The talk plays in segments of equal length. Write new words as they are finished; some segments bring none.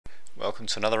welcome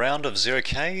to another round of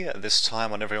 0K, this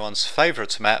time on everyone's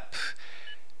favourite map,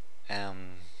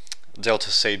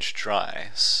 Delta Siege Dry.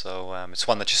 So it's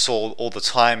one that you saw all the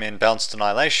time in Balanced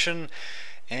Annihilation,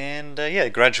 and yeah,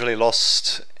 gradually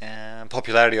lost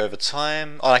popularity over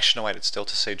time. Oh, actually no wait, it's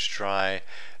Delta Siege Dry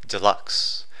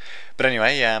Deluxe. But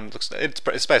anyway,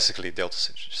 it's basically Delta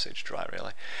Siege Dry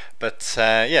really. But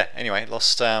yeah, anyway, it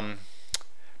lost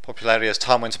popularity as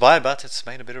time went by, but it's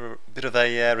made a bit of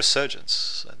a resurgence.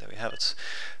 So there we have it.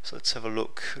 So let's have a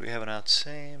look. Who do we have on our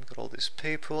team? We've got all these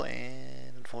people,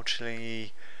 and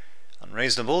unfortunately,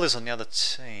 Unreasonable is on the other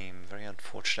team. Very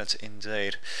unfortunate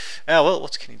indeed. Well,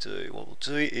 what can he do? What we'll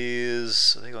do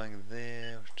is, are they going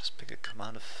there? We'll just pick a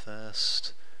commander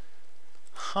first.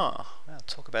 Wow,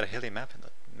 talk about a hilly map in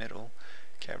the middle.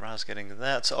 Okay, Ra's getting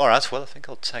that. Alright, well, I think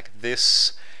I'll take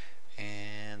this.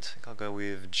 And I think I'll go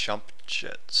with Jump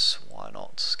Jets. Why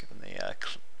not? Given the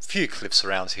few cliffs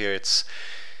around here, it's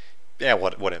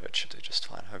whatever, it should do just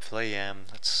fine. Hopefully,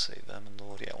 let's see, Vermin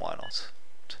Lord. Yeah, why not?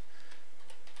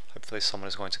 Hopefully, someone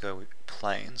is going to go with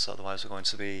planes. Otherwise, we're going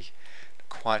to be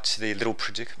quite the little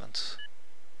predicament.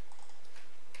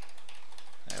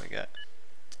 There we go.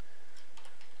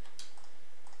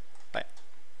 Right.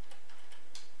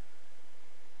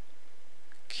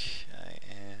 Okay,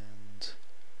 and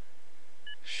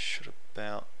should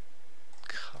about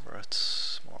cover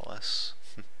it, more or less.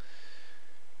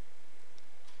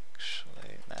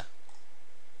 Actually, nah.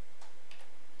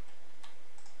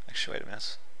 Actually, wait a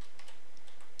minute.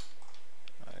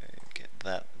 I get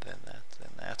that, then that, then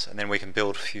that, and then we can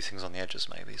build a few things on the edges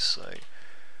maybe. So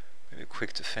maybe a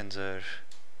quick defender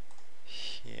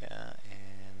here,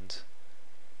 and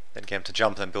then get him to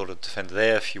jump, then build a defender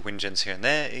there, a few wind gens here and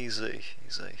there. Easy,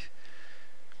 easy.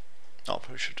 Oh, I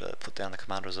probably should put down the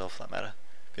commander as well for that matter.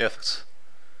 Perfect.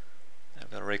 I've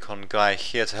got a recon guy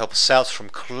here to help us out from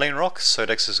Clean Rock.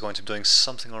 Sodex is going to be doing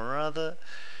something or other.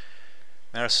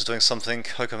 Maris is doing something.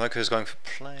 Hokomoko is going for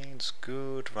planes.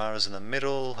 Good. Rara's in the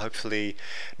middle. Hopefully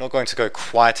not going to go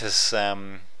quite as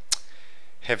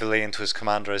heavily into his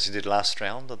commander as he did last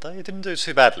round, although he didn't do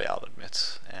too badly, I'll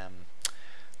admit.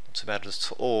 Not too bad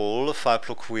at all.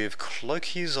 Firepluck with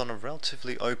Cloakies on a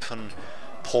relatively open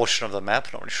portion of the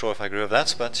map. Not really sure if I agree with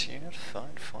that, but yeah,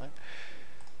 fine.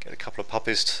 Get a couple of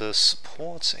puppies to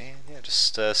support, and yeah,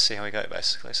 just see how we go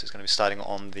basically. So he's going to be starting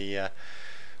on the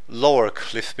lower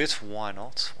cliff bit. Why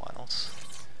not?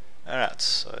 Alright,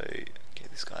 so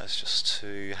get these guys just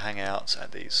to hang out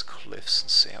at these cliffs and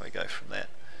see how we go from there.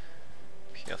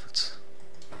 Perfect.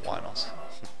 Why not?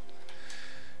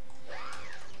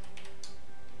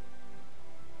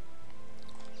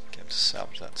 Get him to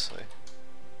salvage that too.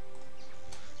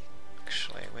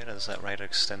 Actually, where does that radar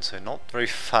extend to? Not very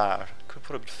far. Could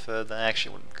put a bit further.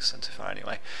 Actually, it wouldn't extend too far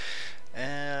anyway.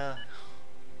 Bit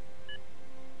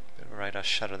of a radar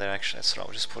shadow there. Actually, that's right.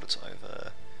 We'll just put it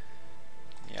over.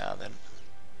 Yeah, then.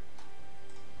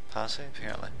 Party,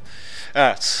 apparently.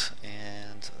 Alright,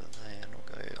 and then we'll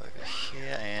go over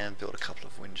here and build a couple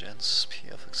of wind gens.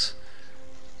 Perfect.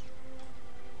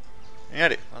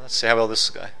 Alrighty, well, let's see how well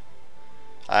this will go.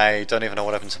 I don't even know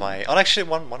what happened to my. Oh, actually,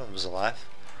 one of them is alive.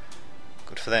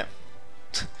 Good for them.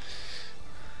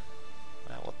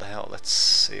 Well, what the hell? Let's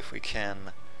see if we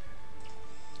can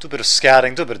do a bit of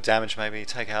scouting, do a bit of damage maybe,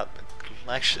 take out...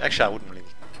 Actually I wouldn't really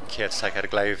care to take out a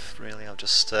glaive, really. I'll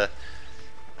just... okay.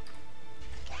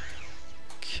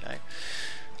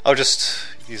 I'll just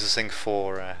use this thing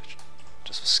for...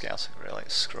 just for scouting, really.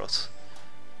 Screw it.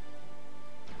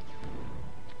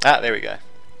 Ah, there we go.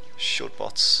 Short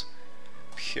bots.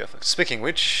 Perfect. Speaking of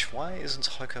which, why isn't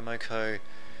Hokomoko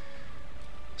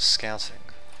scouting?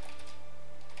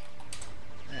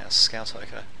 Yeah, scout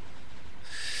okay.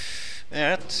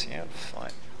 Yeah,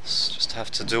 fine. Let's just have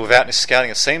to do without any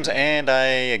scouting it seems, and I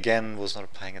again was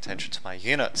not paying attention to my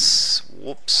units.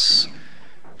 Whoops.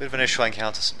 Bit of an issue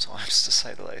encounter sometimes, to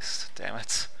say the least. Damn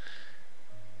it.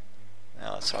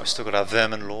 Now that's right, we've still got our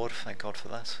Vermin Lord, thank God for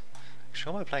that.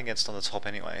 Actually, what am I playing against on the top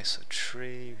anyway? So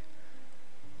Tree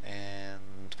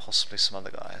and possibly some other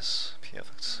guys.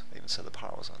 Perfect. Even said the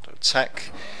power was under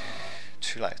attack.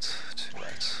 Too late.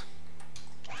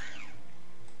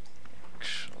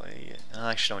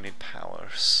 Actually, I need power,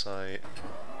 so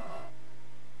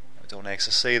we don't want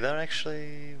Exus either.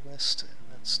 Actually, West,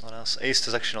 that's not us. East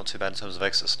is actually not too bad in terms of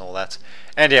Exus and all that.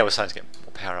 And yeah, we're starting to get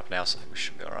more power up now, so I think we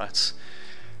should be alright.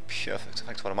 Perfect. In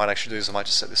fact, what I might actually do is I might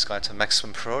just set this guy to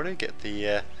maximum priority, get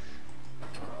the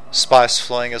spice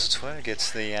flowing, as it were,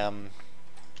 get the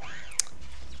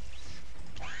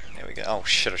there we go. Oh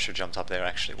shit, I should have jumped up there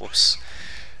actually, whoops.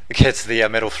 Get the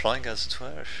metal flowing, as it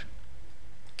were.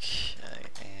 Okay,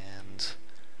 and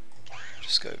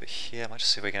Just go over here. I might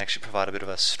just see if we can actually provide a bit of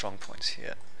a strong point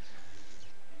here.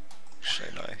 Actually,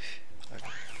 no.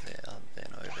 Over there, then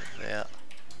over there.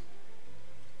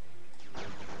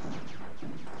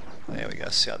 There we go,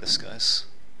 see how this goes.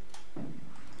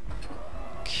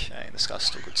 Okay, this guy's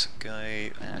still good to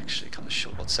go. Actually, kind of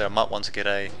short what's there. I might want to get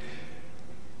a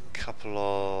couple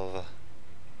of...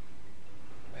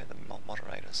 where are the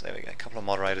moderators? There we go, a couple of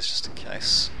moderators just in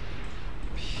case.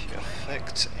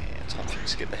 Perfect, and time for you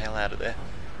to get the hell out of there.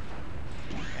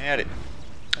 Howdy.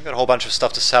 I've got a whole bunch of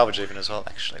stuff to salvage even as well,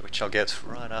 actually, which I'll get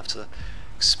right after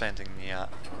expanding the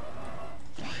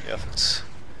perfect.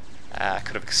 I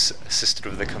could have assisted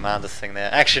with the commander thing there.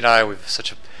 Actually, no, with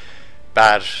such a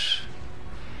bad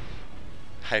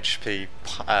HP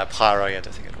pyro, I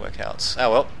don't think it'd work out.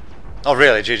 Oh well. Oh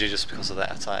really, GG just because of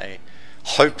that. I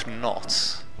hope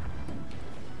not.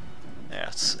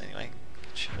 Yeah, anyway,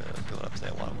 should build up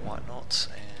there, why not?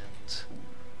 And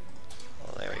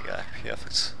well, there we go,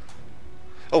 perfect.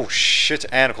 Oh shit,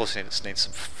 and of course we need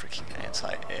some freaking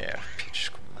anti-air.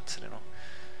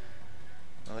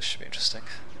 Well, this should be interesting.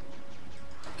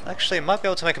 Actually, I might be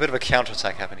able to make a bit of a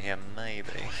counter-attack happen here, maybe.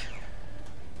 Actually,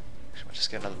 I might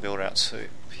just get another builder out too.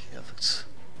 Perfect.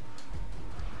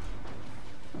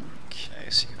 Okay,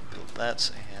 so you can build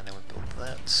that, and then we build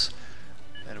that.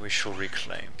 And we shall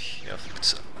reclaim.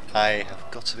 Perfect. I have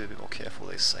got to be a bit more careful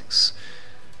with these things.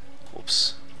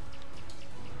 Whoops.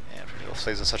 And renewal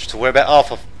fleas and such to worry about. Oh,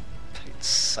 for Pete's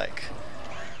sake.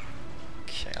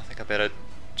 Okay, I think I better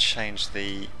change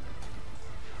the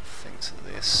thing to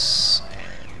this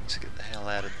and to get the hell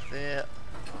out of there.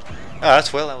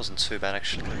 Alright, well, that wasn't too bad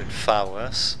actually, could have been far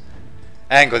worse.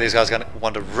 And good, these guys are going to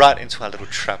wander right into our little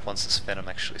trap once this Venom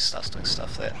actually starts doing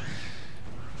stuff there.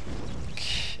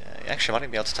 Okay, actually I might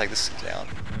even be able to take this thing down.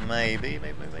 Maybe.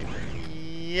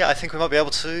 Yeah, I think we might be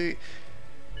able to.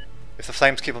 If the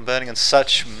flames keep on burning and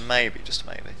such, maybe, just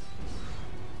maybe.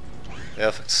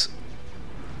 Perfect.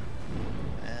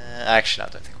 Actually, no,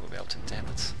 I don't think we'll be able to, damn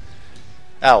it.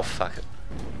 Oh, fuck it.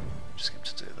 Just going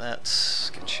to do that.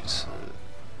 Get you to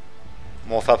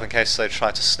morph up in case they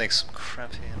try to sneak some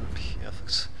crap in.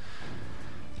 Perfect.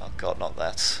 Oh god, not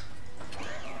that.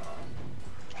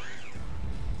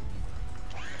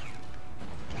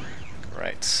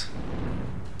 Great.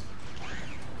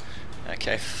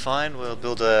 Okay, fine, we'll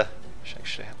build a...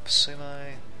 actually have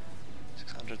Sumo.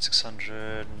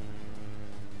 600...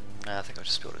 Nah, I think I'll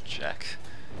just build a jack.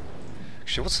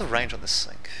 Actually, what's the range on this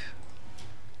thing?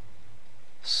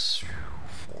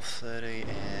 430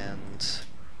 and...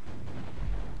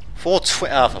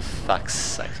 420... Oh, for fuck's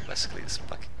sake. Basically, this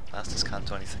fucking bastards can't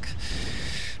do anything.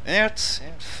 Yeah,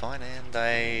 fine, and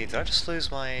I... Did I just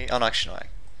lose my... Oh, no, actually, no, I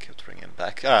kept bringing him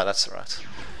back. Alright, that's alright.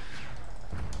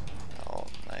 I'll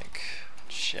make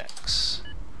jacks.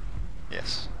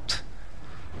 Yes.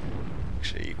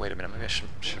 Actually, wait a minute, maybe I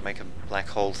should make a black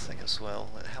hole thing as well.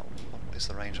 What is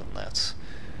the range on that?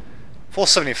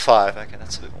 475, okay,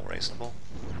 that's a bit more reasonable.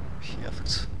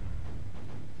 Perfect.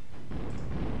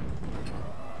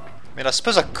 I mean, I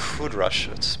suppose I could rush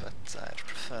it, but I'd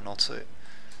prefer not to.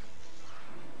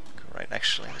 Great,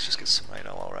 actually, let's just get some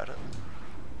radar while we're at it.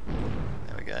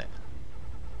 There we go.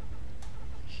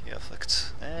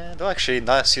 Perfect. And, oh, actually,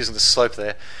 nice using the slope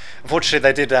there. Unfortunately,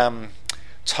 they did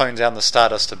tone down the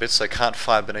Stardust a bit, so it can't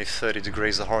fire beneath 30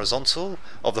 degrees of the horizontal,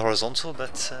 but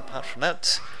apart from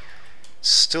that,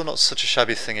 still not such a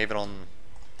shabby thing even on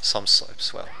some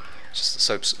slopes. Well, just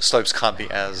the slopes can't be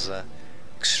as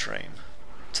extreme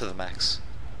to the max.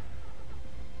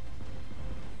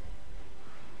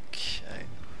 Okay.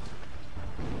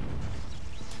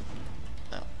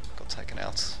 Oh, got taken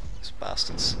out. These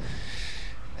bastards.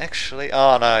 Actually,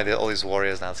 oh no, all these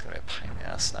warriors now, it's going to be a pain in the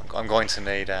ass. I'm going to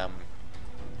need,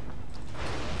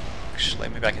 actually,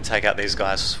 maybe I can take out these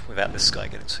guys without this guy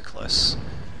getting too close.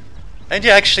 And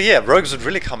yeah, actually, yeah, rogues would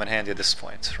really come in handy at this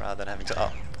point, rather than having to,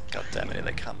 oh, god damn it,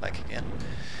 they come back again.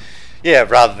 Yeah,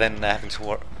 rather than having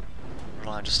to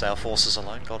rely on just our forces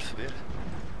alone, god forbid.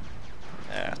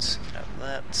 Alright, have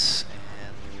that,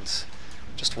 and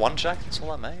just one jack, that's all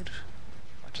I made.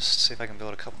 I'll just see if I can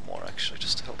build a couple more, actually,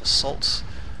 just to help assault.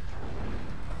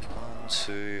 1,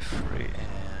 2, 3,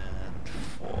 and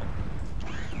 4.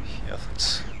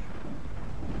 Perfect.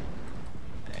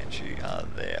 And you are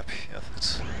there,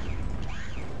 perfect.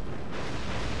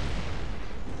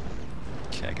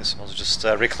 Okay, I guess I might as well just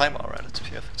reclaim while we're at it,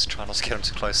 perfect. Let's try not to get him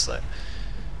too close though.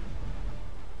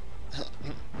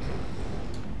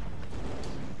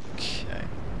 Okay.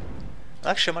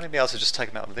 Actually, I might even be able to just take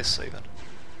him out with this even.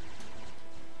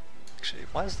 Actually,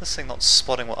 why is this thing not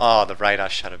spotting what... Oh, the radar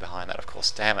shadow behind that, of course,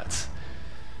 damn it.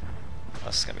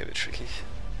 That's going to be a bit tricky.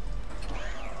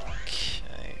 Okay.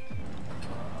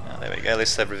 you go, at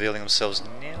least they're revealing themselves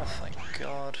now, thank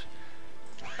God.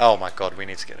 Oh my god, we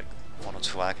need to get one or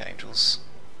two archangels.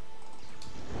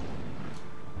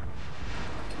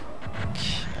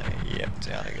 Okay, yep,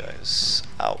 down he goes.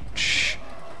 Ouch.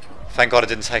 Thank god it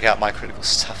didn't take out my critical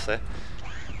stuff there.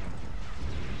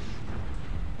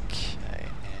 Okay,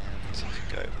 and you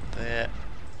can go over there.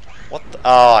 What the?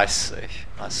 Oh, I see.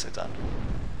 Nicely done.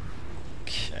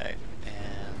 Okay,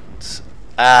 and...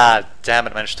 Ah, damn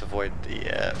it, I managed to avoid the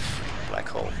freaking black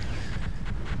hole.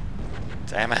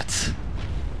 Damn it.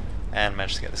 And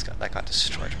managed to get that guy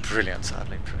destroyed. Brilliant,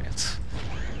 utterly brilliant.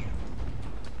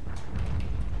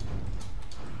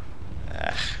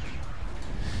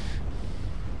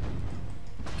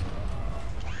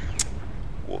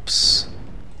 Whoops.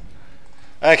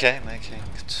 Okay, making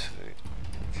two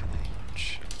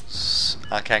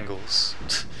archangels.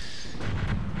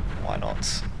 Why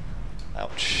not?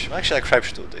 Ouch. Actually, that crab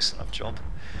should do a decent enough job.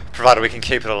 Provided we can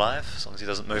keep it alive, as long as he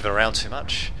doesn't move it around too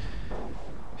much.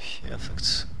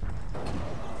 Perfect.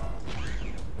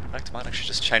 In fact, I might actually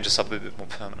just change this up a bit more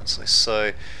permanently.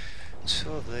 So,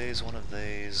 two of these, one of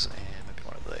these, and maybe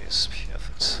one of these.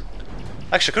 Perfect.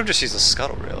 Actually, I could have just used the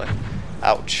scuttle, really.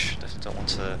 Ouch. Definitely don't want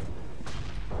to...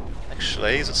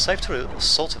 Actually, is it safe to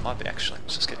assault? It might be, actually.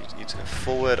 Let's just get you to go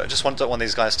forward. I just don't want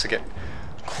these guys to get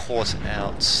caught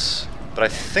out. But I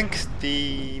think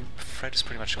the threat is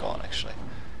pretty much gone, actually.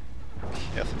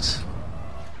 Perfect.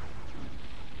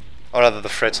 Or rather, the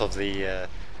threat of the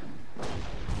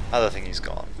other thing is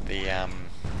gone. The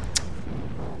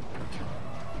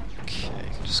okay,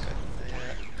 you can just go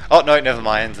there. Oh no, never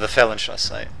mind. The felon, should I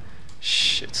say?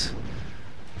 Shit.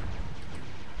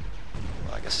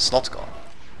 Well, I guess it's not gone.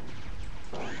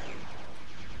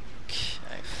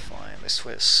 Okay, fine. At least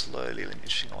we're slowly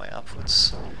inching our way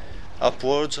upwards,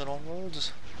 upwards and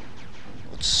onwards.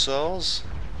 With souls.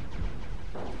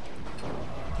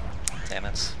 Damn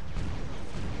it.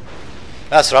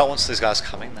 That's right, once these guys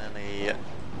come in, then they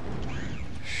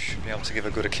should be able to give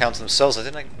a good account of themselves. I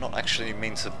did not actually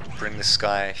mean to bring this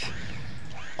guy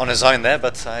on his own there,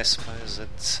 but I suppose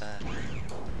it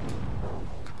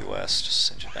could be worse. Just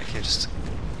send you back here just to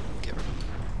get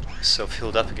yourself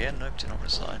healed up again. Nope, do not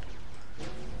resign.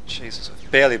 Jesus,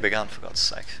 we've barely begun, for God's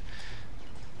sake.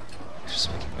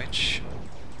 Speaking of which...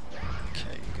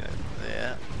 Okay, you go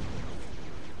there.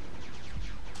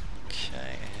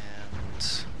 Okay,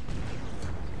 and...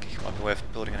 might be worth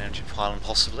building an energy pylon,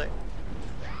 possibly.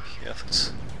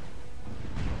 Perfect.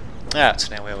 Alright,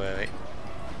 so now where were we?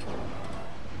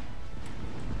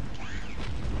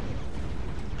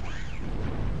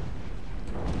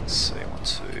 Let's see, 1,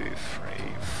 2, 3,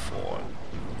 4.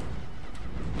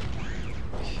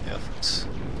 Perfect.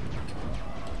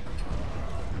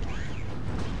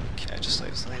 Okay, just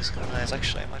leaves these guys.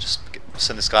 Actually, I might just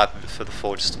send this guy up a bit further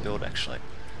forward just to build, actually.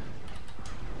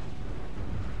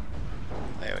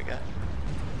 There we go.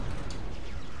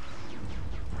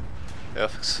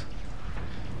 Perfect.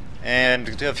 And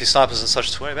we do have a few snipers and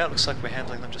such to worry about. Looks like we're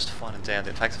handling them just fine and dandy.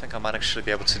 In fact, I think I might actually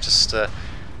be able to just...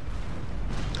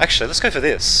 Actually, let's go for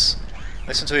this.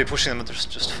 They seem to be pushing them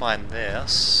just fine there,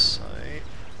 so...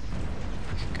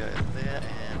 We can go there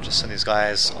and just send these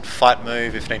guys on fight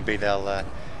move. If need be, they'll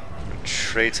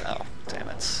retreat. Oh, damn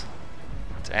it.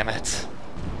 Damn it.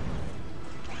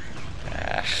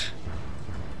 Ah.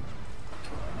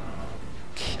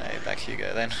 Okay, back you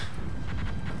go then.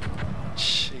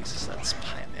 Jesus, that's a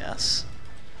pain in the ass.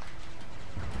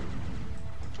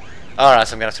 Alright,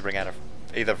 so I'm going to have to bring out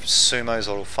either sumos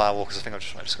or firewalkers. I think I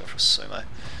might just go for a sumo.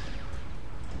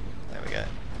 There we go.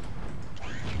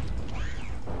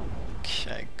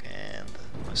 Okay, and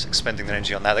just expending their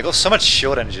energy on that. They've got so much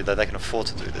shield energy that they can afford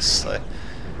to do this, so...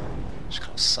 which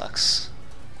kind of sucks.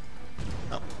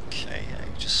 Oh, okay, yeah,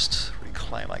 you just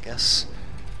reclaim, I guess.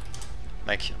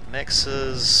 Make your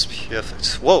mexes.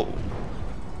 Perfect. Whoa!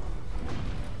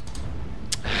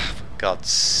 For God's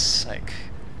sake.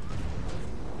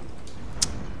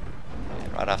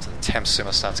 And right after the temp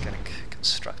sumo starts getting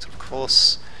constructed, of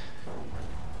course.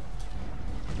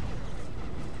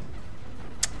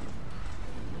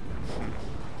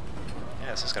 Yeah,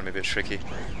 this is going to be a bit tricky.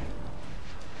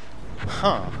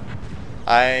 Huh.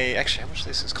 Actually, how much do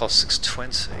these things cost?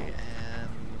 620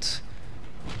 and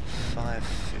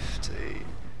 550.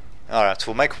 Alright,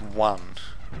 so we'll make one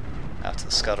after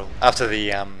the scuttle. After the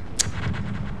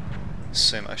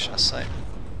sumo, should I say.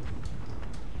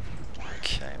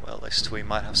 Okay, well at least we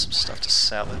might have some stuff to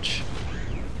salvage.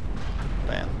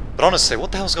 Bam. But honestly,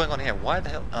 what the hell's going on here? Why the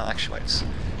hell... Oh, actually wait.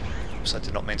 Oops, I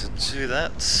did not mean to do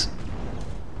that.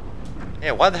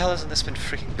 Yeah, why the hell hasn't this been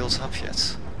freaking built up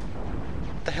yet?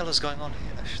 What the hell is going on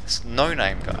here? This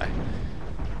no-name guy.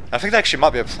 I think that actually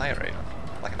might be a player even.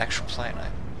 Like an actual player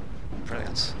name.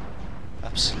 Brilliant.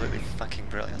 Absolutely fucking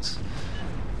brilliant.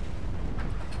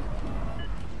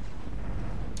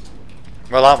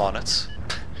 Well, I'm on it.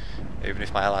 Even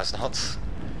if my ally's not.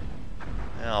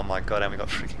 Oh my god, and we got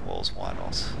freaking walls. Why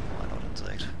not? Why not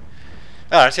indeed?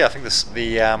 Alright, yeah, I think the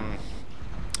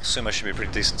Sumo should be a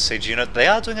pretty decent siege unit. They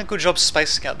are doing a good job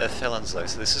spacing out their felons though,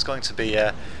 so this is going to be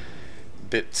a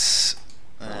bit...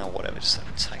 whatever, just let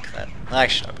me take that.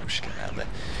 Actually, no, I probably should get out of there.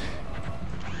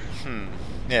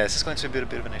 Yeah, this is going to be a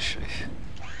bit of an issue.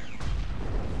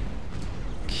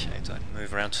 Okay, don't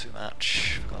move around too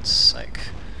much, for God's sake.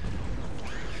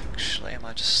 Actually, I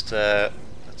might just,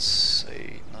 let's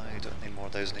see, no, you don't need more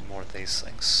of those, need more of these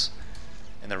things.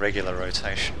 In the regular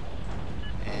rotation.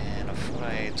 And I thought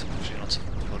I told you not to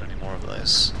put any more of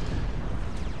those.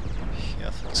 Yeah,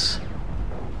 I thought...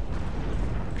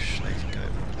 Actually, you can go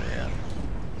over there.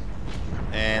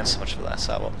 And so much for that,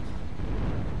 well.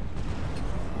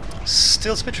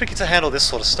 Still, it's a bit tricky to handle this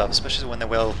sort of stuff, especially when they're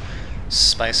well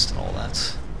spaced and all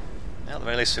that. Now, at the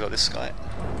very least, we got this guy.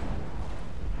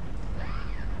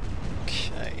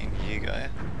 Okay, in you go.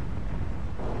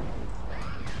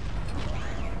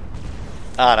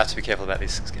 Ah, and I have to be careful about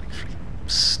these things getting freaking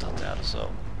stunned out as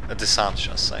well. Disarmed,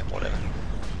 should I say, whatever.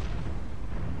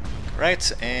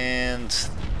 Great, and...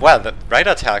 wow, the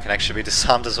radar tower can actually be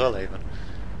disarmed as well, even.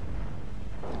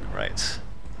 Great.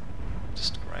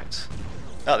 Just great.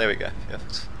 Oh, there we go.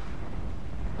 Perfect.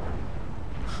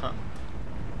 Huh.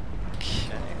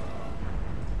 Okay.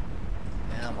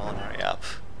 Come on, hurry up.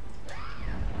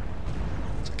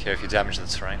 Don't care if you damage the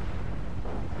terrain.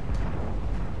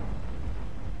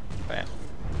 Bam.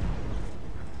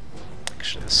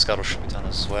 Actually, the scuttle should be done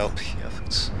as well.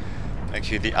 Perfect.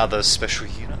 Thank you, the other special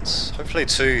units. Hopefully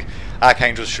 2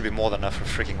 Archangels should be more than enough for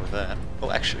freaking Wyvern.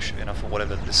 Well, actually it should be enough for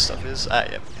whatever this stuff is. Ah,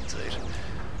 yep, indeed.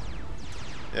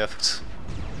 Perfect.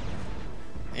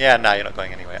 Yeah, no, you're not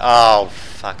going anywhere. Oh,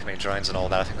 fuck me, drones and all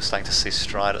that. I think we're starting to see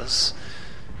Striders.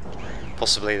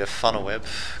 Possibly the funnel web.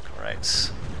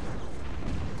 Great.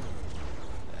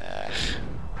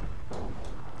 Come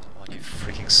on, you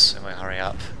freaking Sumo, hurry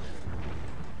up.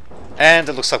 And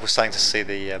it looks like we're starting to see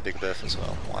the Big Berth as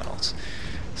well. Why not?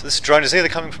 So this drone is either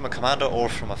coming from a commander or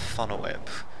from a funnel web.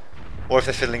 Or if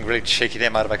they're feeling really cheeky, they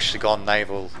might have actually gone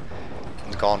naval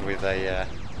and gone with a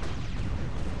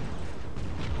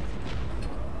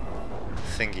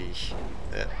thingy.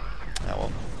 Oh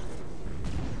well.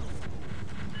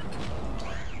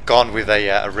 Gone with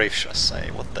a reef, should I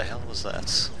say. What the hell was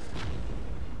that?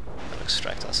 That'll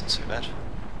extract us, not too bad.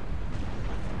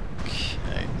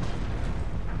 Okay.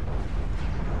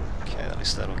 Okay, at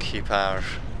least that'll keep our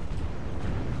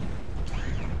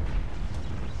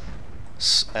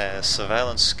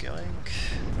surveillance going.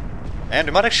 And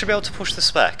we might actually be able to push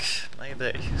this back.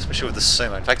 Maybe. Especially with the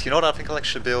Sumo. In fact, you know what? I think I'll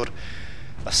actually build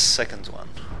a second one.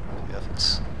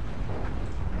 Perfect.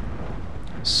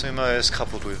 Sumos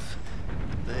coupled with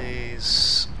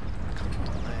these. Coupled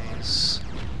with these.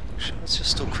 Actually, let's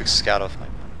just do a quick scout off.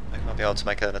 Maybe I'll be able to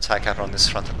make an attack happen on this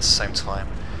front at the same time.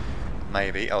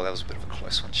 Maybe. Oh, that was a bit of a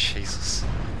close one. Jesus.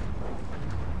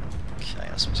 Okay,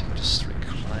 I suppose you can just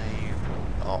reclaim.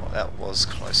 Oh, that was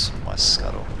close on my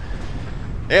scuttle.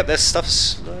 Yep, their stuff's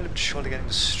slowly but surely getting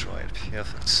destroyed.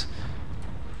 Perfect.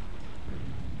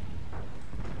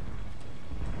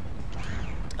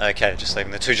 Okay, just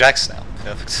leaving the 2 jacks now.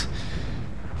 Perfect.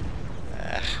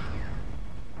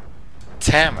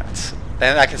 Damn it.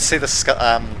 Then I can see the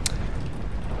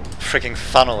freaking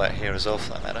funnel out here as well,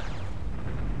 for that matter.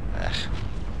 Actually,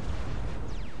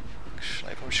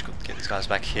 I probably should get these guys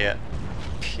back here.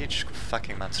 Pitch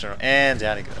fucking Matsuro. And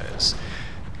down he goes.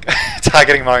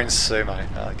 Targeting my own Sumo.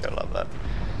 Oh, I gotta love that.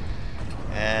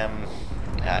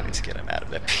 I need to get him out of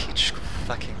there. Pitch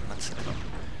fucking Matsuro.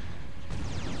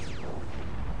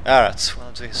 Alright, well,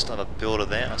 I'll do still have a builder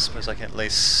there. I suppose I can at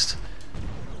least...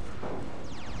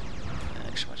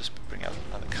 Actually, I'll just bring out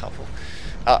another couple.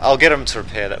 I'll get them to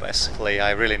repair that, basically. I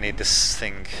really need this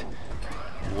thing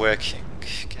working.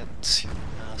 Get your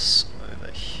ass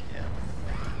over here.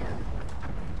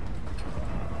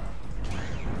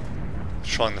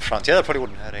 Patrolling the front. Yeah, that probably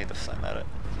wouldn't hurt either, for that matter.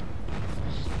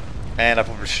 And I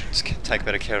probably should take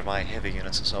better care of my heavy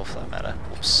units as well, for that matter.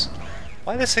 Whoops.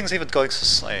 Why are these things even going so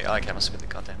slow? Oh, okay, must be the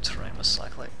goddamn terrain, most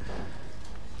likely.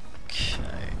 Okay,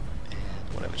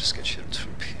 and whatever, just get you to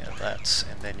repair that,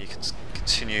 and then you can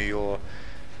continue your...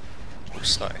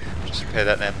 Oops, no, just repair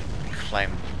that and then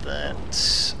claim that,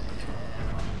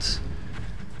 and...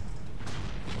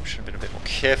 Should have been a bit more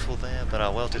careful there, but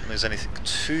well, didn't lose anything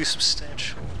too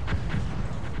substantial.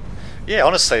 Yeah,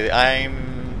 honestly,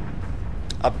 I'm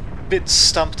bit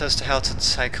stumped as to how to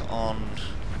take on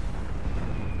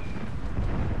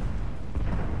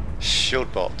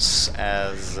shield bolts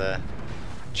as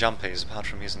jumpies, apart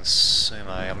from using sumo.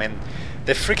 I mean,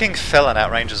 their freaking Felon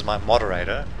outranges my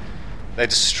moderator. They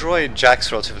destroy Jax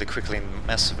relatively quickly in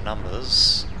massive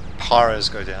numbers.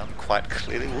 Pyros go down quite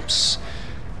clearly. Whoops.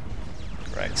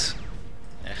 Great.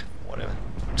 Whatever.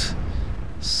 Let's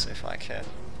see if I can.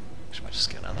 I might just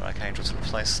get another Archangel to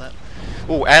replace that.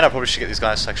 Oh, and I probably should get these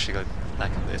guys to actually go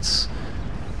back a bit. So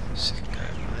you can go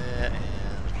there, and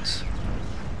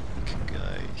you can go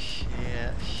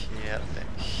here, here, then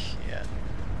here.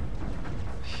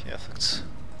 Perfect.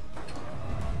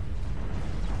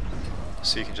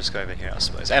 So you can just go over here, I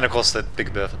suppose. And of course the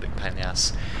Big Bertha, big pain in the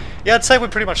ass. Yeah, I'd say we're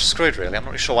pretty much screwed, really. I'm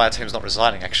not really sure why our team's not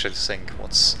resigning, actually, seeing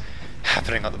what's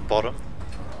happening at the bottom.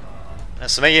 And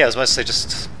so me, yeah, it was mostly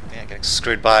just getting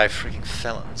screwed by freaking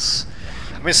Felons.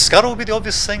 I mean, Scuttle would be the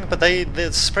obvious thing, but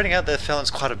they're spreading out their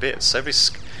Felons quite a bit. So every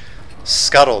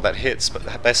Scuttle that hits,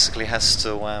 but basically has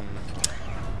to,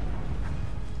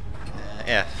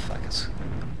 yeah, fuck it.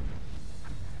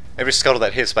 Every Scuttle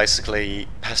that hits basically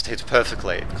has to hit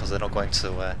perfectly, because they're not going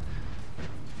to,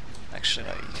 actually,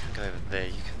 no, you can go over there,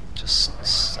 you can just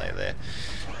stay there.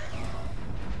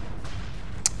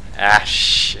 Ah,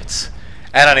 shit.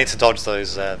 And I need to dodge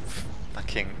those,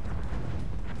 fucking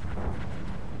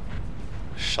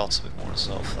shots a bit more as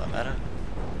well, for that matter.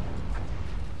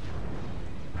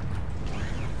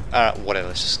 Alright, whatever,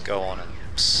 let's just go on and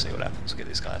see what happens. We'll get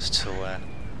these guys to, do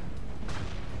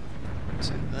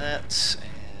that, and,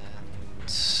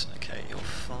 okay, you're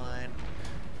fine.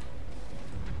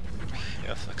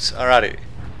 Perfect. Alrighty.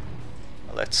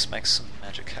 Well, let's make some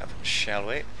magic happen, shall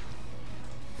we?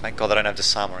 Thank God I don't have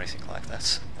disarm or anything like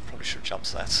that. I probably should have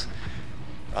jumped that,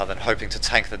 rather than hoping to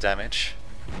tank the damage.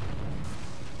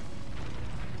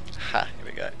 Ha, here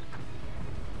we go.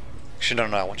 Actually,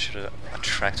 no, I want you to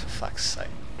attract for fuck's sake.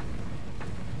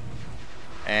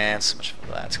 And so much for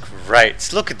that.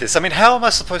 Great. Look at this. I mean, how am I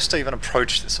supposed to even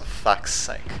approach this, for fuck's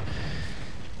sake?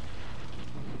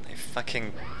 They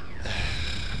fucking...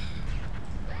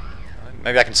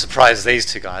 Maybe I can surprise these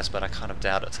two guys, but I kind of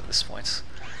doubt it at this point.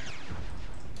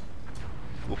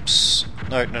 Oops.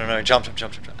 No, jump.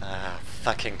 Ah,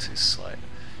 fucking too slow.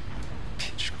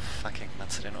 Pinch fucking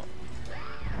Matsurino.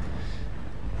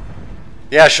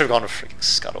 Yeah, I should have gone with freaking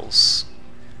Scuttles.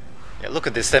 Yeah, look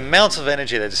at this. The amount of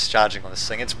energy they're discharging on this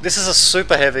thing. This is a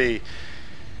super heavy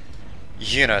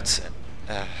unit.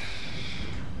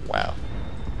 Wow.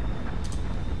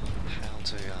 How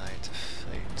do I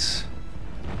defeat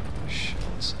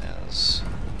shields as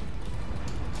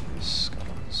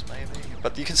Scuttles, maybe?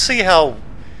 But you can see how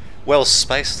well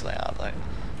spaced they are, though.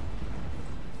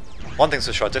 One thing's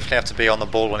for sure, I definitely have to be on the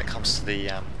ball when it comes to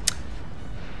the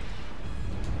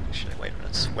actually, wait a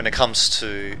minute. When it comes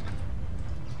to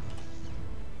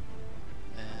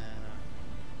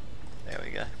there we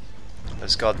go.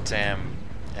 Those goddamn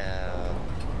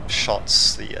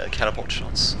shots, the catapult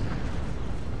shots.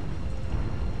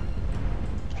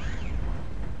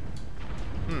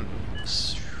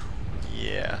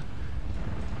 Yeah.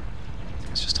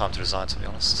 It's just time to resign, to be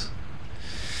honest.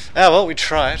 Ah, well, we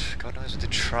tried. God knows we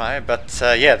did try, but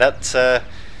yeah, that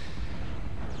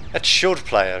shield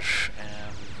player,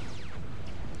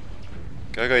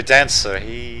 Go Dancer,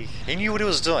 he knew what he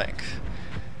was doing.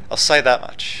 I'll say that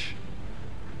much.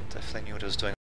 Definitely knew what he was doing.